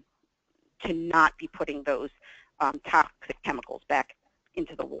to not be putting those toxic chemicals back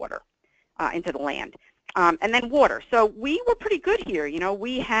into the water, into the land. And then water. So we were pretty good here. You know,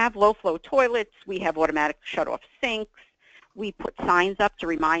 we have low-flow toilets. We have automatic shut-off sinks. We put signs up to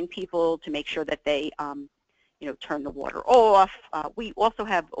remind people to make sure that they, you know, turn the water off. We also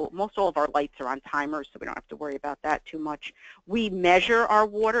have, most all of our lights are on timers, so we don't have to worry about that too much. We measure our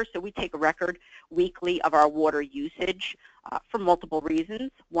water, so we take a record weekly of our water usage for multiple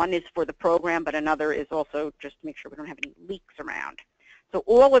reasons. One is for the program, but another is also just to make sure we don't have any leaks around. So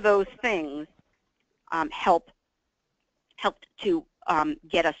all of those things helped to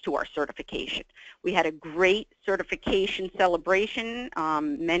get us to our certification. We had a great certification celebration.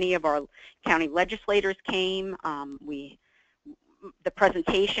 Many of our county legislators came. The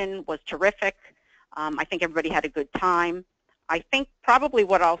presentation was terrific. I think everybody had a good time. I think probably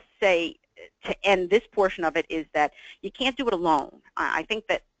what I'll say to end this portion of it is that you can't do it alone. I think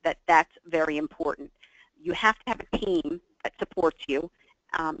that's very important. You have to have a team that supports you.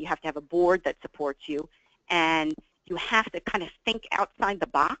 You have to have a board that supports you, and you have to kind of think outside the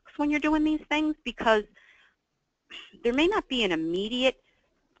box when you're doing these things, because there may not be an immediate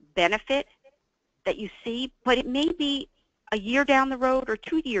benefit that you see, but it may be a year down the road or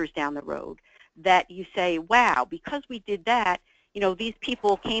 2 years down the road that you say, wow, because we did that, you know, these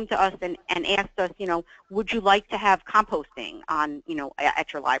people came to us and asked us, you know, would you like to have composting on, you know,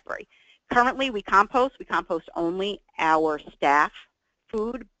 at your library? Currently, we compost only our staff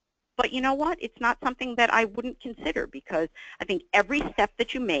food, but you know what? It's not something that I wouldn't consider, because I think every step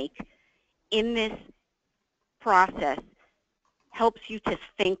that you make in this process helps you to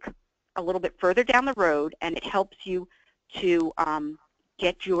think a little bit further down the road, and it helps you to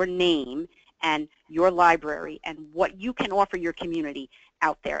get your name and your library and what you can offer your community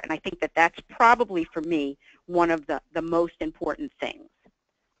out there. And I think that that's probably, for me, one of the most important things.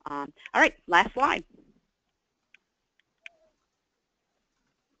 All right, last slide.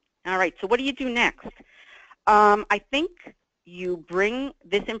 All right, so what do you do next? I think you bring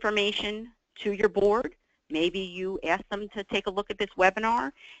this information to your board. Maybe you ask them to take a look at this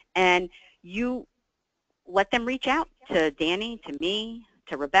webinar, and you let them reach out to Danny, to me,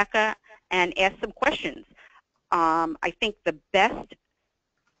 to Rebecca, and ask some questions. I think the best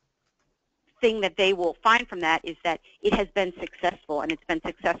thing that they will find from that is that it has been successful, and it's been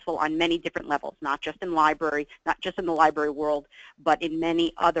successful on many different levels, not just in library, not just in the library world, but in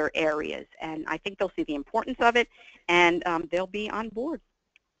many other areas. And I think they'll see the importance of it, and they'll be on board.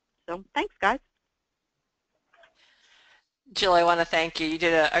 So thanks, guys. Jill, I want to thank you. You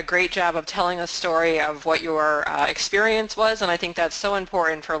did a great job of telling a story of what your experience was, and I think that's so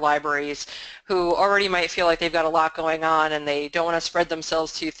important for libraries who already might feel like they've got a lot going on and they don't want to spread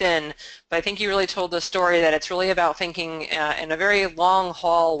themselves too thin. But I think you really told the story that it's really about thinking in a very long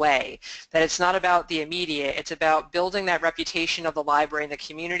haul way, that it's not about the immediate, it's about building that reputation of the library in the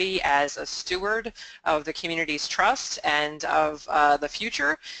community as a steward of the community's trust and of the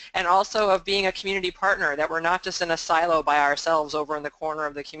future, and also of being a community partner, that we're not just in a silo by ourselves over in the corner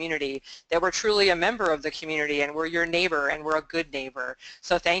of the community, that we're truly a member of the community and we're your neighbor and we're a good neighbor.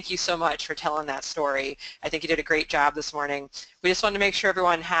 So thank you so much for telling that story. I think you did a great job this morning. We just wanted to make sure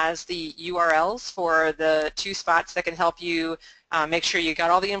everyone has the URLs for the 2 spots that can help you make sure you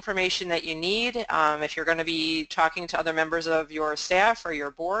got all the information that you need if you're going to be talking to other members of your staff or your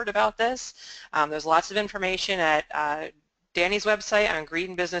board about this. There's lots of information at Danny's website on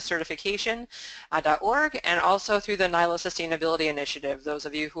greenbusinesscertification.org, and also through the NYLA Sustainability Initiative. Those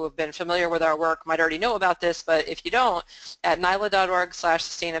of you who have been familiar with our work might already know about this, but if you don't, at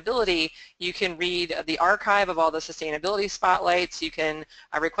nyla.org/sustainability, you can read the archive of all the sustainability spotlights. You can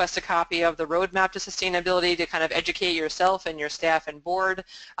request a copy of the roadmap to sustainability to kind of educate yourself and your staff and board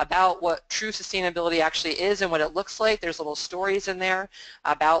about what true sustainability actually is and what it looks like. There's little stories in there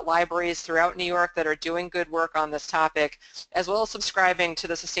about libraries throughout New York that are doing good work on this topic, as well as subscribing to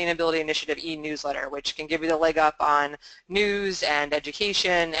the Sustainability Initiative e-newsletter, which can give you the leg up on news and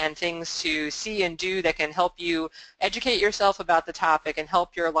education and things to see and do that can help you educate yourself about the topic and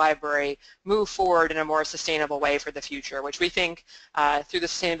help your library move forward in a more sustainable way for the future, which we think through the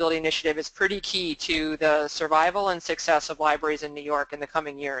Sustainability Initiative is pretty key to the survival and success of libraries in New York in the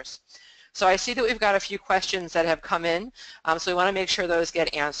coming years. So I see that we've got a few questions that have come in, so we want to make sure those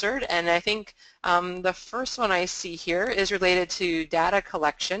get answered. And I think the first one I see here is related to data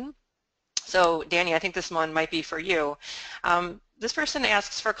collection. So Danny, I think this one might be for you. This person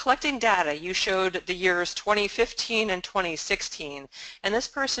asks, for collecting data, you showed the years 2015 and 2016, and this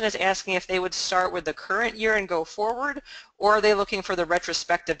person is asking if they would start with the current year and go forward, or are they looking for the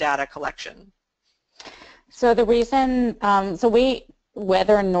retrospective data collection? So the reason, so we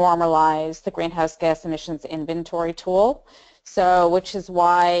weather normalize the greenhouse gas emissions inventory tool, so which is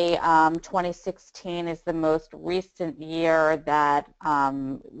why 2016 is the most recent year that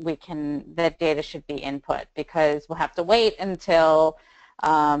that data should be input, because we'll have to wait until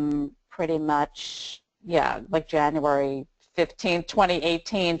pretty much, yeah, like January 15,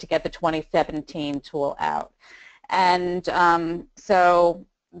 2018 to get the 2017 tool out. And so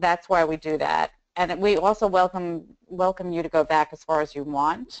that's why we do that. And we also welcome you to go back as far as you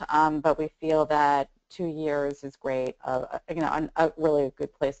want, but we feel that 2 years is great, a really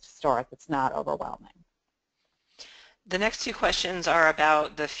good place to start that's not overwhelming. The next two questions are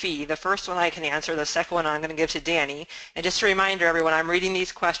about the fee. The first one I can answer, the second one I'm going to give to Danny. And just a reminder, everyone, I'm reading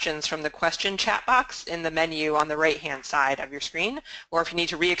these questions from the question chat box in the menu on the right-hand side of your screen, or if you need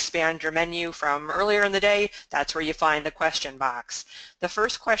to re-expand your menu from earlier in the day, that's where you find the question box. The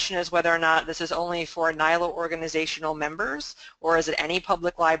first question is whether or not this is only for NYLA organizational members, or is it any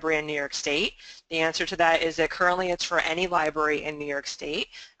public library in New York State? The answer to that is that currently it's for any library in New York State.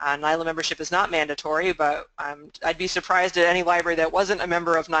 NYLA membership is not mandatory, but I'd be surprised at any library that wasn't a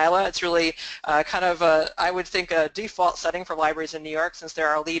member of NYLA. It's really kind of, I would think, a default setting for libraries in New York, since they're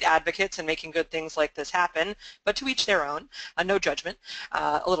our lead advocates in making good things like this happen, but to each their own. No judgment,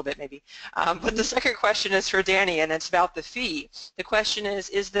 a little bit maybe. But the second question is for Danny, and it's about the fee. The question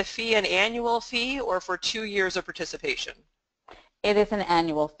is the fee an annual fee or for 2 years of participation? It is an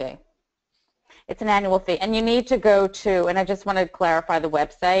annual fee. It's an annual fee, and you need to go to, and I just want to clarify the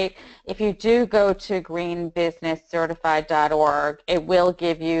website, if you do go to greenbusinesscertified.org, it will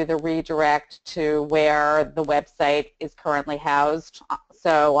give you the redirect to where the website is currently housed.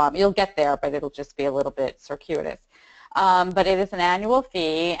 So you'll get there, but it'll just be a little bit circuitous. But it is an annual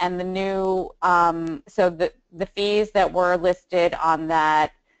fee, and the new, so the fees that were listed on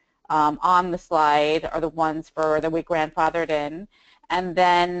that, on the slide are the ones that we grandfathered in. And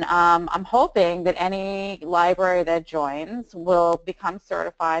then I'm hoping that any library that joins will become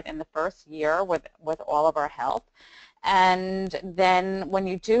certified in the first year with all of our help. And then when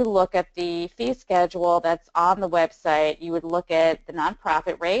you do look at the fee schedule that's on the website, you would look at the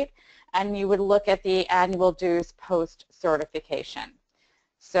nonprofit rate, and you would look at the annual dues post-certification.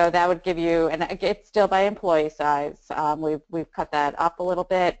 So that would give you, and it's still by employee size. We've cut that up a little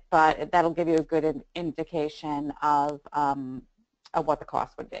bit, but that'll give you a good indication of what the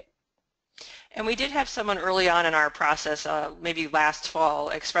cost would be. And we did have someone early on in our process, maybe last fall,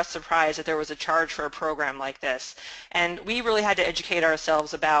 express surprise that there was a charge for a program like this. And we really had to educate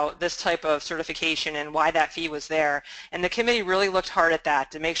ourselves about this type of certification and why that fee was there. And the committee really looked hard at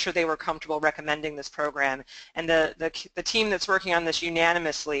that to make sure they were comfortable recommending this program. And the team that's working on this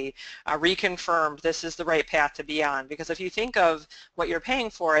unanimously reconfirmed this is the right path to be on. Because if you think of what you're paying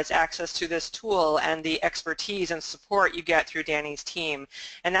for, it's access to this tool and the expertise and support you get through Danny's team.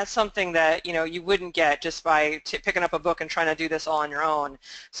 And that's something that, you wouldn't get just by picking up a book and trying to do this all on your own.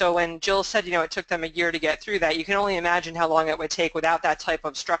 So when Jill said, it took them a year to get through that, you can only imagine how long it would take without that type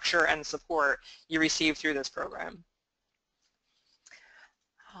of structure and support you receive through this program.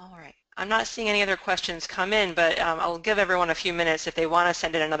 All right. I'm not seeing any other questions come in, but I'll give everyone a few minutes if they want to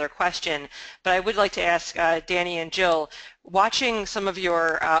send in another question. But I would like to ask Danny and Jill, watching some of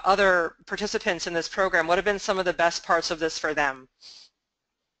your other participants in this program, what have been some of the best parts of this for them?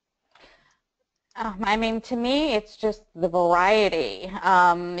 I mean, to me, it's just the variety.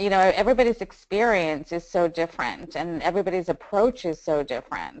 Everybody's experience is so different, and everybody's approach is so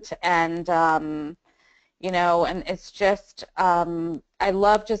different. And, and it's just, I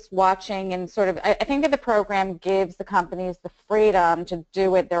love just watching and sort of, I think that the program gives the companies the freedom to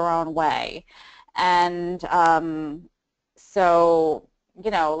do it their own way. And so,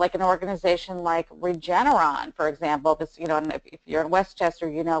 like an organization like Regeneron, for example, this, if you're in Westchester,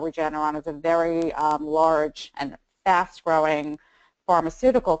 Regeneron is a very large and fast-growing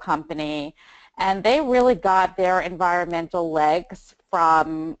pharmaceutical company, and they really got their environmental legs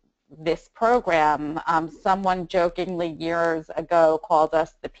from this program. Someone jokingly years ago called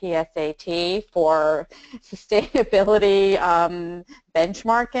us the PSAT for sustainability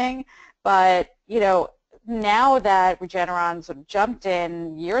benchmarking, but, now that Regeneron sort of jumped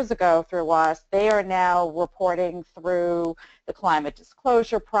in years ago through us, they are now reporting through the Climate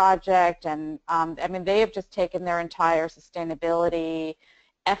Disclosure Project, and I mean, they have just taken their entire sustainability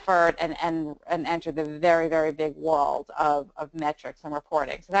effort and enter the very, very big world of metrics and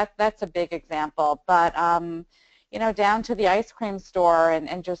reporting. So that's a big example. But you know, down to the ice cream store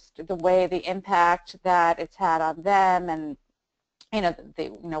and just the way the impact that it's had on them, and you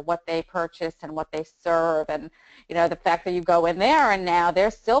know, what they purchase and what they serve, and you know, the fact that you go in there and now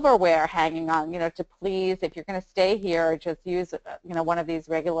there's silverware hanging on, you know, to please, if you're going to stay here, just use you know, one of these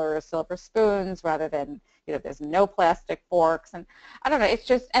regular silver spoons rather than, you know, there's no plastic forks. And I don't know, it's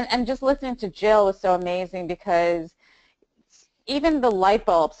just, and just listening to Jill is so amazing, because even the light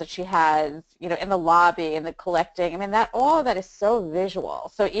bulbs that she has, you know, in the lobby and the collecting, I mean, that all of that is so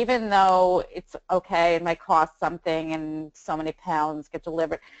visual. So even though it's okay, it might cost something and so many pounds get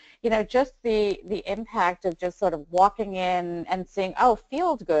delivered, you know, just the impact of just sort of walking in and seeing, oh,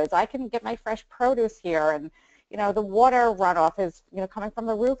 field goods, I can get my fresh produce here, and you know, the water runoff is, you know, coming from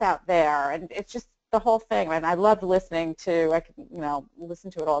the roof out there, and it's just the whole thing. And I loved listening to, I could, you know,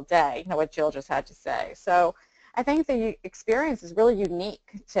 listen to it all day, you know, what Jill just had to say. So I think the experience is really unique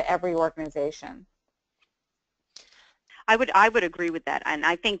to every organization. I would agree with that, and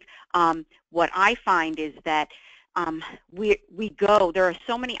I think what I find is that there are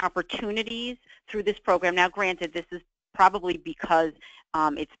so many opportunities through this program. Now, granted, this is probably because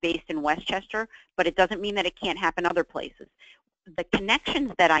it's based in Westchester, but it doesn't mean that it can't happen other places. The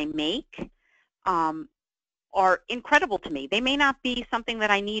connections that I make are incredible to me. They may not be something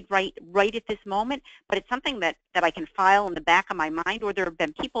that I need right at this moment, but it's something that I can file in the back of my mind, or there have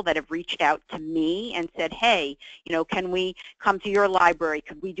been people that have reached out to me and said, hey, you know, can we come to your library?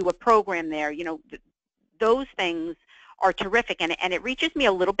 Could we do a program there? You know, those things are terrific, and it reaches me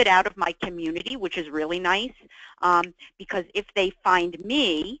a little bit out of my community, which is really nice, because if they find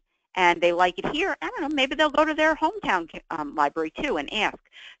me and they like it here, I don't know, maybe they'll go to their hometown library too and ask.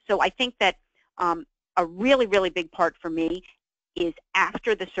 So I think that a really, really big part for me is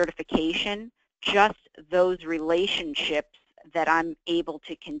after the certification, just those relationships that I'm able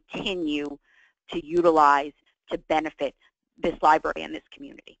to continue to utilize to benefit this library and this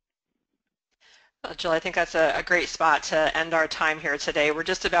community. Jill, I think that's a great spot to end our time here today. We're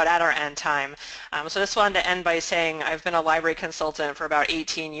just about at our end time. So I just wanted to end by saying I've been a library consultant for about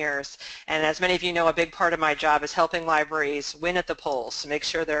 18 years, and as many of you know, a big part of my job is helping libraries win at the polls to make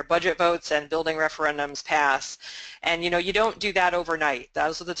sure their budget votes and building referendums pass. And you know, you don't do that overnight.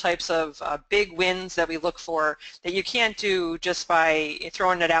 Those are the types of big wins that we look for that you can't do just by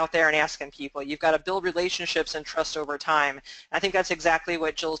throwing it out there and asking people. You've got to build relationships and trust over time. And I think that's exactly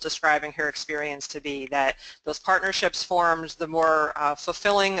what Jill's describing her experience to be, that those partnerships formed, the more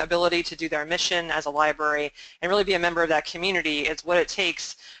fulfilling ability to do their mission as a library and really be a member of that community is what it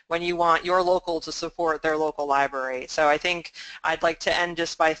takes when you want your local to support their local library. So I think I'd like to end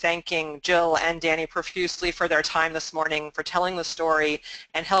just by thanking Jill and Danny profusely for their time this morning, for telling the story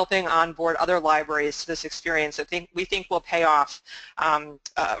and helping onboard other libraries to this experience that we think will pay off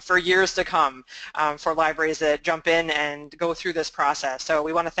for years to come for libraries that jump in and go through this process. So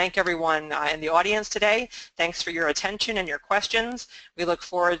we want to thank everyone in the audience today. Thanks for your attention and your questions. We look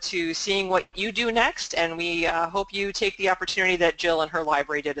forward to seeing what you do next, and we hope you take the opportunity that Jill and her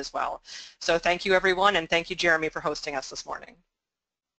library did as well. So thank you, everyone, and thank you, Jeremy, for hosting us this morning.